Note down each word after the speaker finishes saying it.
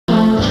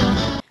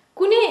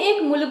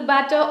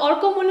मुलुकबाट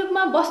अर्को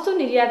मुलुकमा वस्तु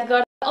निर्यात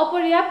गर्दा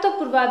अपर्याप्त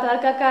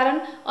पूर्वाधारका कारण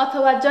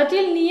अथवा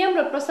जटिल नियम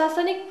र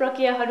प्रशासनिक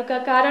प्रक्रियाहरूका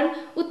कारण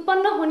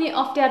उत्पन्न हुने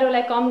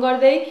अप्ठ्यारोलाई कम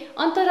गर्दै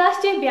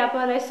अन्तर्राष्ट्रिय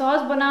व्यापारलाई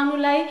सहज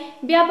बनाउनुलाई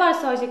व्यापार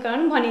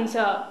सहजीकरण भनिन्छ।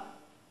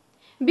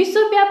 विश्व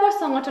व्यापार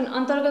सङ्गठन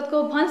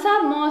अन्तर्गतको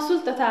भन्सार महसुल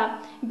तथा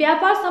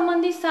व्यापार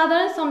सम्बन्धी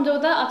साधारण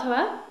सम्झौता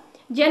अथवा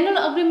general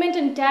agreement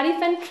and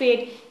tariff and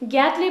trade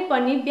ग्याटले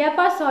पनि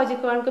व्यापार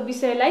सहजीकरणको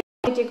विषयलाई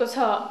भेटेको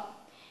छ।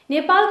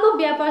 नेपालको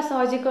व्यापार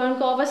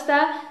सहजीकरणको अवस्था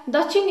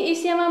दक्षिण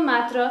एसियामा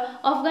मात्र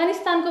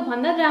अफगानिस्तानको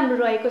भन्दा राम्रो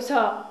रहेको छ।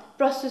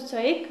 प्रस्तुत छ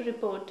एक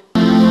रिपोर्ट।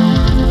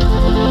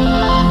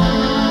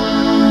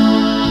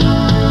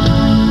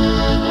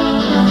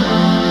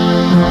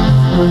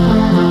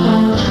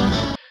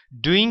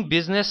 डुइङ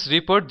बिजनेस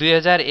रिपोर्ट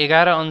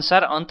 2011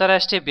 अनुसार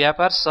अन्तर्राष्ट्रिय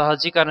व्यापार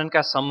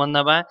सहजीकरणका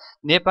सम्बन्धमा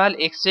नेपाल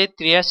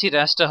 183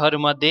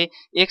 राष्ट्रहरूमध्ये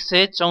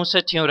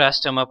 164औं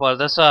राष्ट्रमा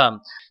पर्दछ,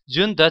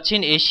 जुन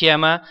दक्षिण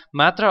एसियामा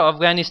मात्र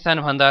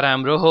अफगानिस्तान भन्दा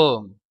राम्रो हो।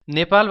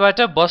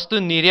 नेपालबाट वस्तु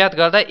निर्यात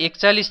गर्दा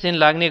 41 दिन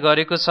लाग्ने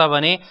गरेको छ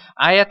भने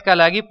आयातका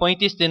लागि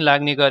 35 दिन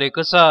लाग्ने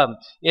गरेको छ।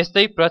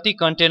 यस्तै प्रति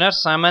कन्टेनर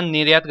सामान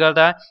निर्यात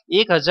गर्दा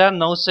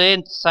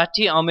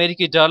 1960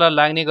 अमेरिकी डलर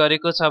लाग्ने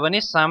गरेको छ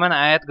भने सामान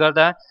आयात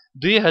गर्दा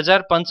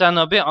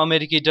 2095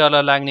 अमेरिकी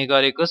डलर लाग्ने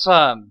गरेको छ।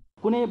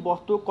 कुनै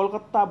वस्तु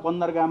कलकत्ता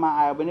बन्दरगाहमा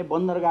आयो भने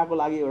बन्दरगाहको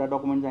लागि एउटा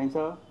डकुमेन्ट चाहिन्छ,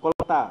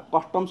 कलकत्ता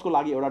कस्टम्सको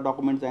लागि एउटा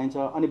डकुमेन्ट चाहिन्छ,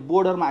 अनि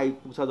बोर्डरमा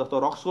आइपुग्छ जस्तो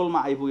रक्सोलमा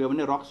आइपुग्यो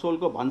भने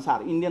रक्सोलको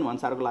भन्सार इन्डियन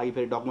भन्सारको लागि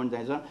फेरि डकुमेन्ट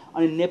चाहिन्छ,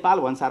 अनि नेपाल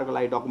भन्सारको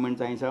लागि डकुमेन्ट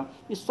चाहिन्छ।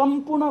 यी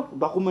सम्पूर्ण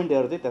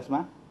डकुमेन्टहरू चाहिँ त्यसमा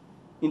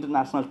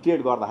इन्टरनेसनल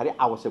ट्रेड गर्दाखेरि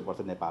आवश्यक पर्छ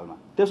नेपालमा।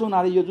 त्यसो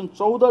हुनाले यो जुन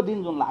 14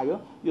 दिन जुन लाग्यो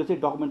यो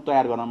चाहिँ डकुमेन्ट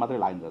तयार गर्न मात्रै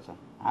लाग्ने रहेछ।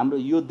 हाम्रो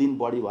यो दिन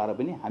बढी भएर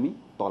पनि हामी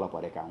तल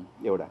परेका हौँ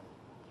एउटा।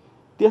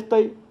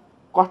 त्यस्तै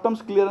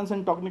customs clearance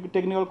and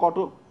technical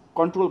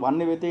control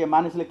भन्ने बित्तिकै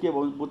मानिसले के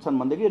बुझ्छन्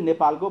भनेदेखि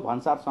नेपालको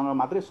भन्सारसँग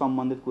मात्रै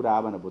सम्बन्धित कुरा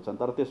हो भनेर बुझ्छन्,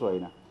 तर त्यसो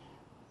होइन।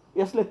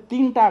 यसले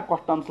 3टा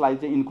कस्टम्सलाई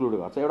चाहिँ इन्क्लुड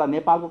गर्छ। एउटा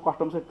नेपालको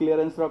कस्टम्स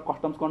क्लियरेन्स र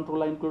कस्टम्स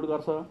कन्ट्रोललाई इन्क्लुड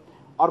गर्छ।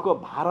 अर्को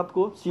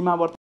भारतको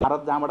सीमावर्ती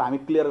भारत जहाँबाट हामी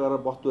क्लियर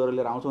गरेर वस्तुहरू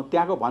लिएर आउँछौँ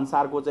त्यहाँको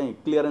भन्सारको चाहिँ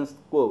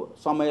क्लियरेन्सको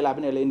समयलाई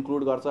पनि यसले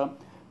इन्क्लुड गर्छ।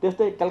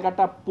 त्यस्तै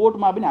कलकत्ता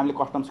पोर्टमा पनि हामीले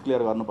कस्टम्स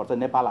क्लियर गर्नुपर्छ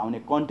नेपाल आउने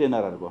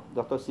कन्टेनरहरूको।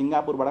 जस्तो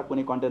सिङ्गापुरबाट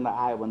कुनै कन्टेनर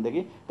आयो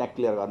भनेदेखि त्यहाँ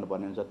क्लियर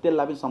गर्नुपर्ने हुन्छ,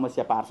 त्यसलाई पनि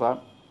समस्या पार्छ।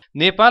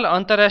 नेपाल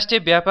अन्तर्राष्ट्रिय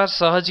व्यापार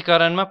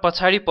सहजीकरणमा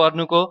पछाडि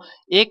पर्नुको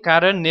एक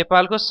कारण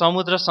नेपालको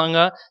समुद्रसँग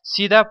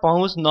सिधा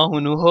पहुँच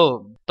नहुनु हो।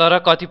 तर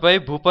कतिपय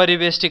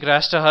भूपरिवेष्टिक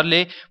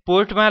राष्ट्रहरूले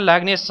पोर्टमा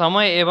लाग्ने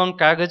समय एवं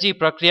कागजी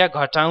प्रक्रिया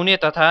घटाउने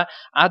तथा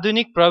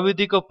आधुनिक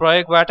प्रविधिको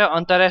प्रयोगबाट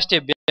अन्तर्राष्ट्रिय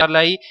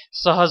व्यापारलाई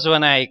सहज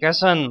बनाएका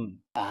छन्।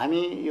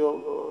 हामी यो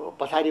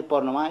पछाडि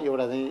पर्नुमा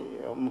एउटा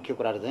चाहिँ मुख्य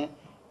कुरा चाहिँ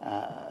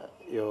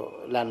यो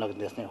ल्यान्डलक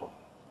देश नै हो।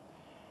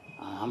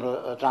 हाम्रो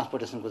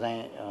ट्रान्सपोर्टेसनको चाहिँ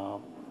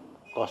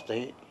कस्ट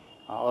चाहिँ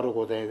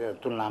अरूको चाहिँ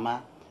तुलनामा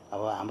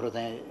अब हाम्रो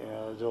चाहिँ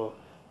जो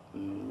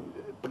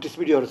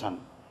प्रतिस्पर्धीहरू छन्,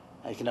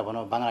 एकछिन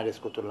भनौँ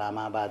बङ्गलादेशको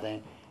तुलनामा वा चाहिँ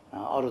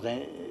अरू चाहिँ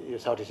यो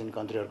साउथ एसियन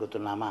कन्ट्रीहरूको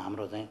तुलनामा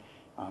हाम्रो चाहिँ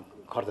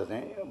खर्च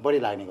चाहिँ बढी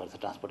लाग्ने गर्छ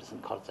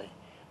ट्रान्सपोर्टेसन खर्च चाहिँ।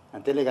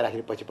 त्यसले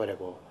गर्दाखेरि पछि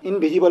परेको हो।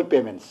 इन्भिजिबल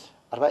पेमेन्ट्स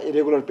अथवा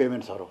इरेगुलर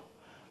पेमेन्ट्सहरू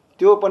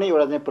त्यो पनि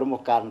एउटा चाहिँ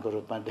प्रमुख कारणको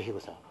रूपमा देखेको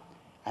छ।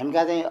 हामी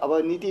कहाँ चाहिँ अब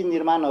नीति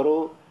निर्माणहरू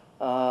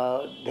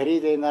धेरै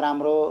चाहिँ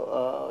नराम्रो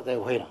चाहिँ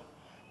होइन।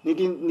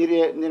 नीति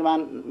निर्माण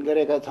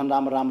गरेका छन्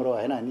राम्रो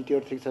होइन,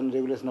 नीतिहरू ठिक छन्,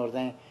 रेगुलेसनहरू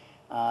चाहिँ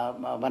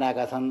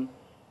बनाएका छन्,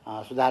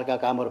 सुधारका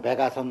कामहरू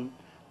भएका छन्,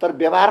 तर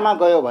व्यवहारमा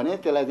गयो भने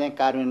त्यसलाई चाहिँ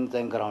कार्यान्वयन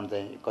चाहिँ गराउन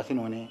चाहिँ कठिन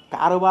हुने।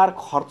 कारोबार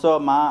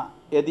खर्चमा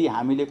यदि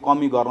हामीले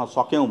कमी गर्न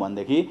सक्यौँ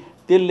भनेदेखि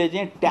त्यसले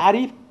चाहिँ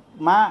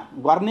ट्यारिफमा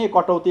गर्ने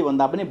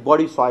कटौतीभन्दा पनि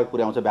बढी सहयोग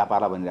पुर्याउँछ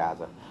व्यापारलाई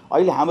भनिरहेको छ।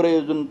 अहिले हाम्रो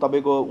यो जुन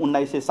तपाईँको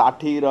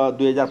 1960 र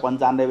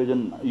 2095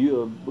 जुन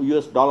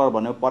US डलर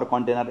भन्यो पर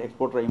कन्टेनर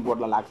एक्सपोर्ट र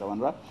इम्पोर्टलाई लाग्छ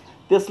भनेर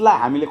त्यसलाई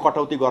हामीले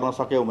कटौती गर्न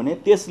सक्यौँ भने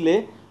त्यसले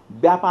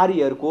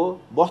व्यापारीहरूको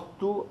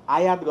वस्तु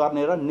आयात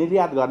गर्ने र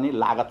निर्यात गर्ने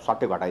लागत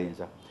सट्टै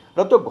घटाइदिन्छ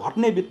र त्यो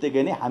घट्ने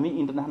बित्तिकै नै हामी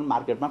इन्टरनेसनल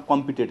मार्केटमा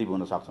कम्पिटेटिभ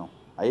हुन सक्छौँ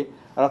है।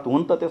 र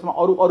हुन त त्यसमा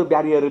अरू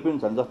ब्यारियरहरू पनि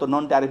छन्, जस्तो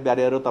नन ट्यारिफ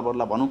ब्यारियरहरू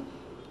तपाईँहरूलाई भनौँ,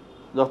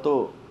 जस्तो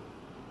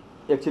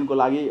एकछिनको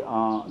लागि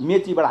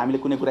मेचीबाट हामीले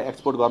कुनै कुरा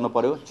एक्सपोर्ट गर्नु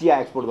पर्यो, चिया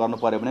एक्सपोर्ट गर्नु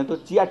पर्यो भने त्यो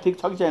चिया ठिक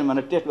छ कि छैन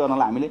भनेर टेस्ट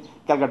गर्नलाई हामीले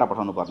कलकत्ता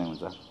पठाउनु पर्ने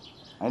हुन्छ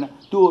हैन।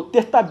 त्यो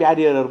त्यस्ता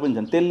ब्यारियरहरू पनि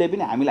छन्, त्यसले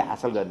पनि हामीलाई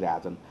हासिल गरिरहेका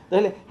छन्।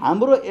 त्यसैले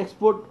हाम्रो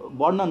एक्सपोर्ट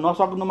बढ्न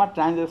नसक्नुमा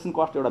ट्रान्ज्याक्सन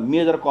कस्ट एउटा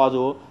मेजर कज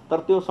हो, तर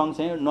त्यो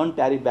सँगसँगै नन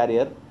ट्यारिफ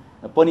ब्यारियर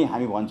पनि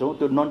हामी भन्छौँ,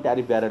 त्यो नन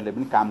ट्यारिफ ब्यारियरले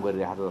पनि काम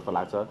गरिरहेको छ जस्तो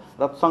लाग्छ।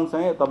 र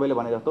सँगसँगै तपाईँले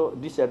भने जस्तो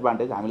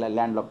डिसएडभान्टेज हामीलाई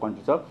ल्यान्डलक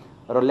कन्ट्री छ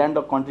र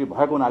ल्यान्डलक कन्ट्री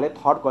भएको हुनाले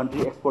थर्ड कन्ट्री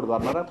एक्सपोर्ट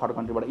गर्न र थर्ड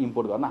कन्ट्रीबाट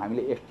इम्पोर्ट गर्न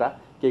हामीले एक्स्ट्रा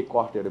केही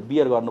कस्टहरू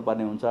बियर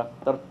गर्नुपर्ने हुन्छ।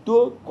 तर त्यो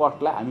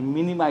कस्टलाई हामी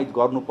मिनिमाइज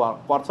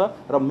गर्नुपर्छ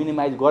र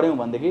मिनिमाइज गऱ्यौँ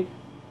भनेदेखि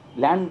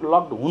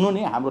ल्यान्डलक्ड हुनु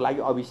नै हाम्रो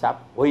लागि अभिशाप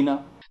होइन।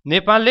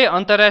 नेपालले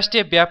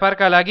अन्तर्राष्ट्रिय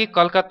व्यापारका लागि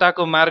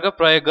कलकत्ताको मार्ग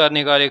प्रयोग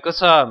गर्ने गरेको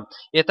छ।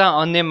 यता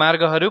अन्य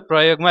मार्गहरू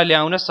प्रयोगमा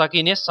ल्याउन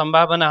सकिने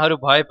सम्भावनाहरू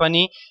भए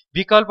पनि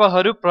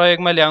विकल्पहरू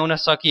प्रयोगमा ल्याउन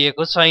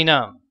सकिएको छैन।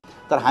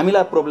 तर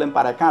हामीलाई प्रब्लम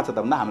पारेको कहाँ छ त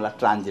भन्दा हामीलाई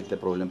ट्रान्जिटले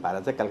प्रब्लम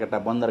पारेको छ, कलकत्ता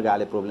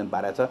बन्दरगाहले प्रब्लम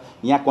पारेको छ,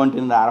 यहाँ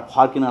कन्टेनर आएर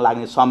फर्किन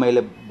लाग्ने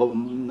समयले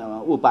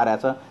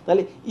पारेको छ।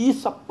 त्यसले यी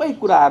सबै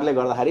कुराहरूले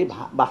गर्दाखेरि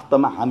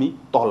वास्तवमा हामी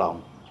तल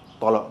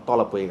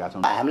पुगेका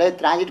छौँ। हामीलाई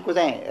ट्रान्जिटको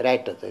चाहिँ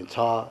राइट चाहिँ छ,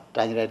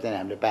 ट्रान्जिट राइट चाहिँ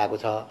हामीले पाएको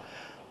छ,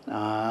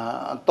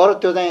 तर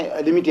त्यो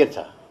चाहिँ लिमिटेड छ।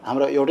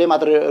 हाम्रो एउटै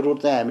मात्र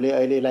रुट चाहिँ हामीले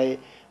अहिलेलाई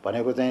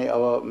भनेको चाहिँ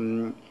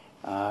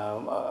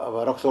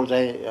अब रक्सोल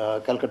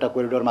चाहिँ कलकत्ता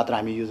कोरिडोर मात्र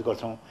हामी युज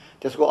गर्छौँ।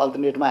 त्यसको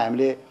अल्टरनेटमा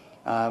हामीले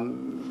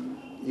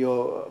यो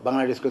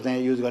बङ्गलादेशको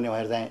चाहिँ युज गर्ने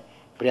भनेर चाहिँ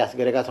प्रयास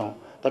गरेका छौँ।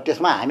 तर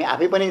त्यसमा हामी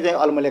आफै पनि चाहिँ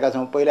अल्मलेका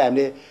छौँ। पहिला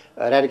हामीले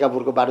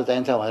राधिकापुरको बाटो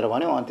चाहिन्छ भनेर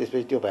भन्यौँ, अनि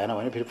त्यसपछि त्यो भएन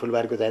भने फेरि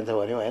फुलबारीको चाहिन्छ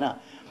भन्यौँ होइन।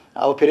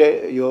 अब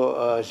फेरि यो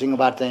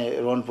सिंहबार चाहिँ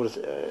रोहनपुर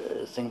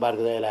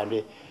सिंहबारको चाहिँ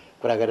हामीले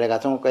कुरा गरिरहेका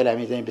छौँ। कहिले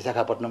हामी चाहिँ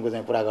विशाखापट्टनमको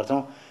चाहिँ कुरा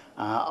गर्छौँ।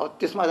 अब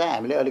त्यसमा चाहिँ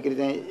हामीले अलिकति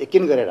चाहिँ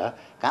यकिन गरेर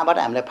कहाँबाट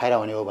हामीलाई फाइदा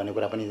हुने हो भन्ने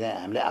कुरा पनि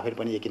चाहिँ हामीले आफै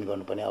पनि यकिन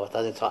गर्नुपर्ने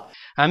अवस्था चाहिँ छ।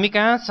 हामी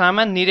कहाँ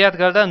सामान निर्यात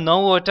गर्दा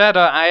 9वटा र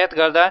आयात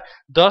गर्दा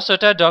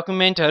 10वटा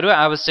डकुमेन्टहरू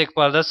आवश्यक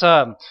पर्दछ,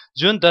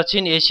 जुन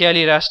दक्षिण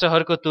एसियाली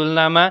राष्ट्रहरूको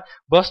तुलनामा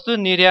वस्तु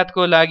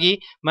निर्यातको लागि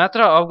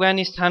मात्र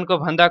अफगानिस्तानको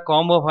भन्दा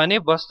कम हो भने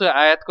वस्तु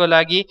आयातको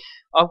लागि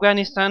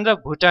अफगानिस्तान र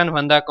भुटान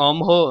भन्दा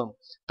कम हो।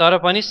 तर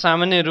पनि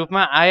सामान्य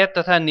रूपमा आयात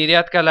तथा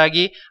निर्यातका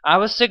लागि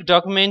आवश्यक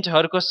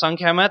डकुमेन्टहरूको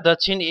सङ्ख्यामा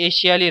दक्षिण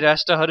एसियाली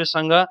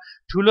राष्ट्रहरूसँग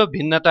ठूलो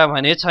भिन्नता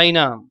भने छैन।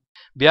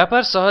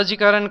 व्यापार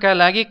सहजीकरणका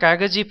लागि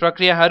कागजी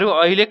प्रक्रियाहरू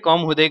अहिले कम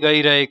हुँदै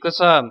गइरहेको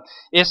छ।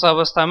 यस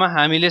अवस्थामा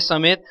हामीले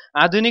समेत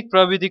आधुनिक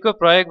प्रविधिको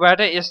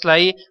प्रयोगबाट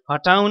यसलाई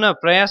हटाउन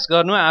प्रयास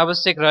गर्नु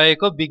आवश्यक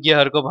रहेको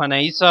विज्ञहरूको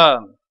भनाइ छ।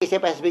 एसिया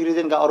पेसिफिक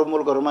रिजनका अरू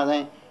मुलुकहरूमा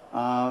चाहिँ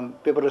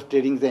पेपरलेस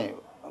ट्रेडिङ चाहिँ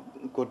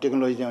को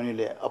टेक्नोलोजी चाहिँ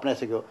उनीहरूले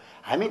अपनाइसक्यो।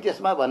 हामी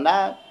त्यसमा भन्दा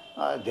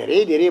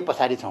धेरै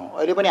पछाडि छौँ।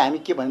 अहिले पनि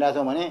हामी के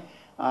भनिरहेछौँ भने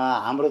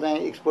हाम्रो चाहिँ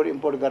एक्सपोर्ट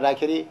इम्पोर्ट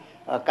गर्दाखेरि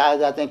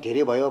कागजात चाहिँ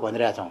धेरै भयो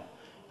भनिरहेछौँ।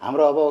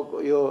 हाम्रो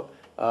अब यो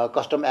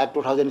कस्टम एक्ट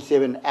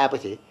 2007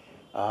 आएपछि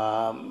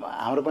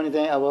हाम्रो पनि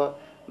चाहिँ अब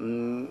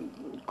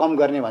कम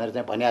गर्ने भनेर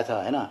चाहिँ भनिएको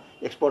छ होइन।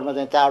 एक्सपोर्टमा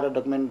चाहिँ 4वटा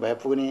डकुमेन्ट भए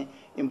पुग्ने,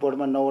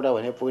 इम्पोर्टमा 9वटा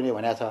भने पुग्ने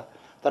भनेको छ।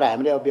 तर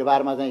हामीले अब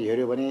व्यवहारमा चाहिँ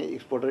हेऱ्यो भने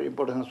एक्सपोर्टर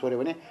इम्पोर्टसँग सोध्यो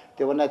भने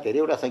त्योभन्दा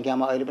धेरैवटा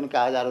सङ्ख्यामा अहिले पनि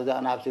कागजातहरू चाहिँ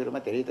अनावश्यक रूपमा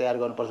धेरै तयार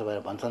गर्नुपर्छ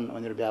भनेर भन्छन्।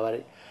 उनीहरू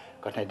व्यावहारिक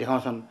कठिनाइ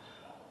देखाउँछन्।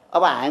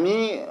 अब हामी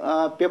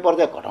पेपर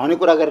चाहिँ घटाउने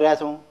कुरा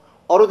गरिरहेछौँ,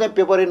 अरू चाहिँ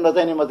पेपरै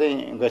नचाहिनेमा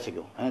चाहिँ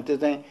गइसक्यौँ होइन। त्यो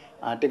चाहिँ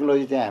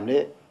टेक्नोलोजी चाहिँ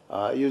हामीले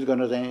युज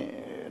गर्न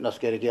चाहिँ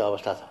नसकेको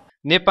अवस्था छ।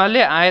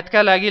 नेपालले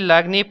आयातका लागि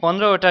लाग्ने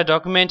 15वटा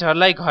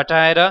डकुमेन्टहरूलाई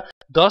घटाएर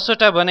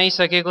 10वटा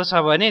बनाइसकेको छ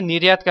भने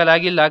निर्यातका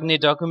लागि लाग्ने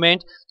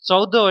डकुमेन्ट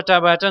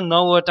 14वटाबाट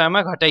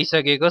 9वटामा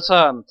घटाइसकेको छ।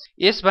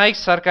 यसबाहेक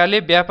सरकारले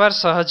व्यापार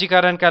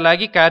सहजीकरणका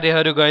लागि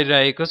कार्यहरू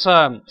गरिरहेको छ।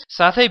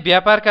 साथै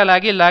व्यापारका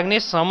लागि लाग्ने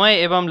समय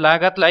एवं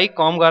लागतलाई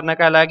कम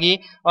गर्नका लागि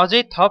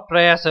अझै थप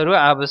प्रयासहरू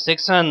आवश्यक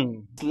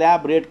छन्।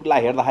 स्ल्याब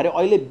रेटलाई हेर्दाखेरि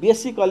अहिले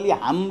बेसिकल्ली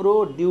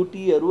हाम्रो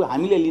ड्युटीहरू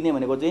हामीले लिने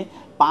भनेको चाहिँ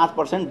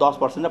 5%,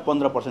 10% र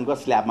 15%को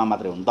स्ल्याबमा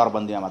मात्रै हुन्,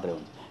 दरबन्दीमा मात्रै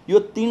हुन्। यो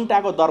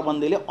 3टाको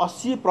दरबन्दीले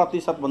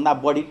 80% भन्दा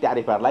बढी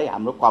ट्यारिफहरूलाई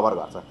हाम्रो कभर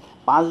गर्छ।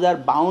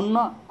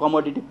 5052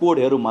 कमोडिटी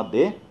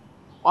कोडहरूमध्ये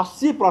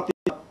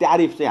 80%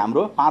 ट्यारिफ चाहिँ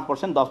हाम्रो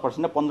 5%, 10%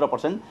 र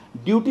 15%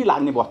 ड्युटी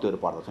लाग्ने वस्तुहरू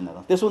पर्दछन्।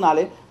 त्यसो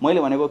हुनाले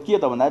मैले भनेको के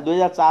त भन्दा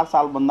 2004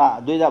 सालभन्दा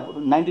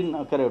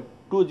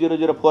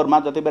 2004 मा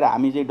जति बेला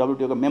हामी चाहिँ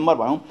WTO को मेम्बर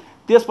भयौँ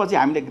त्यसपछि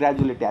हामीले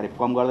ग्रेजुअली ट्यारिफ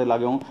कम गर्दै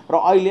लग्यौँ र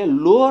अहिले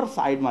लोअर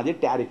साइडमा चाहिँ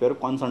ट्यारिफहरू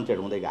कन्सन्ट्रेट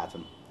हुँदै गएका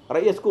छन्। र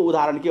यसको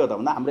उदाहरण के हो त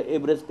भन्दा हाम्रो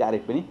एभरेज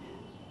ट्यारिफ पनि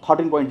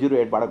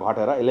 13.08 बाट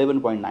घटेर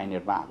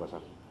 11.98 मा आएको छ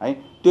है।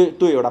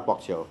 त्यो एउटा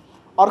पक्ष हो।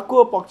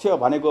 अर्को पक्ष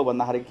भनेको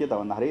भन्दाखेरि के त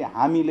भन्दाखेरि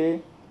हामीले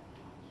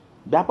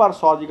व्यापार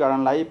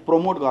सहजीकरणलाई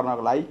प्रमोट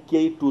गर्नको लागि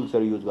केही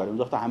टुल्सहरू युज गर्यौँ।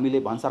 जस्तो हामीले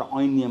भन्सार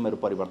ऐन नियमहरू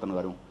परिवर्तन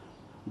गर्यौँ।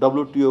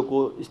 WTO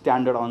को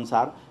स्ट्यान्डर्ड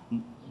अनुसार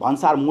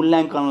भन्सार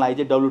मूल्याङ्कनलाई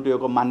चाहिँ WTO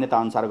को मान्यता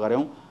अनुसार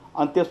गर्यौँ।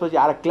 अनि त्यसपछि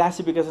आएर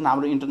क्लासिफिकेसन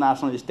हाम्रो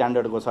इन्टरनेसनल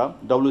स्ट्यान्डर्डको छ,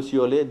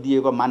 WCO ले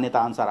दिएको मान्यता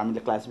अनुसार हामीले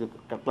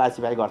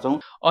क्लासिफाई गर्छौँ।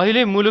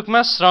 अहिले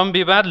मुलुकमा श्रम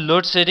विवाद,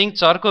 लोड सेडिङ,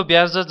 चर्को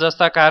ब्याज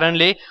जस्ता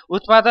कारणले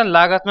उत्पादन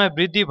लागतमा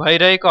वृद्धि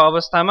भइरहेको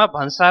अवस्थामा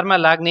भन्सारमा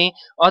लाग्ने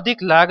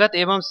अधिक लागत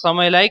एवं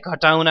समयलाई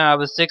घटाउन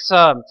आवश्यक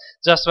छ,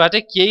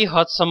 जसबाट केही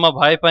हदसम्म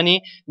भए पनि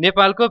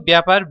नेपालको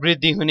व्यापार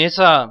वृद्धि हुनेछ।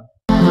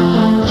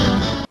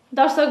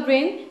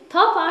 दर्शकवृन्द,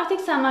 थप आर्थिक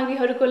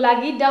सामग्रीहरूको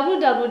लागि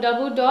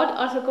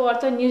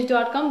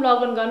www.arthakoarthanews.com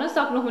लगइन गर्न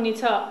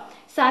सक्नुहुनेछ।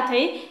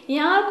 साथै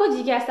यहाँहरूको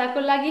जिज्ञासाको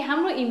लागि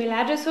हाम्रो इमेल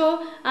एड्रेस हो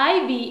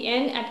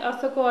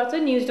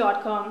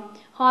ibn@arthakoarthanews.com।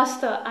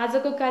 हस्त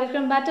आजको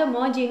कार्यक्रमबाट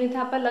म जेनी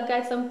थापा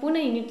लगायत सम्पूर्ण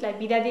युनिटलाई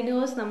बिदा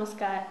दिनुहोस्।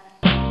 नमस्कार।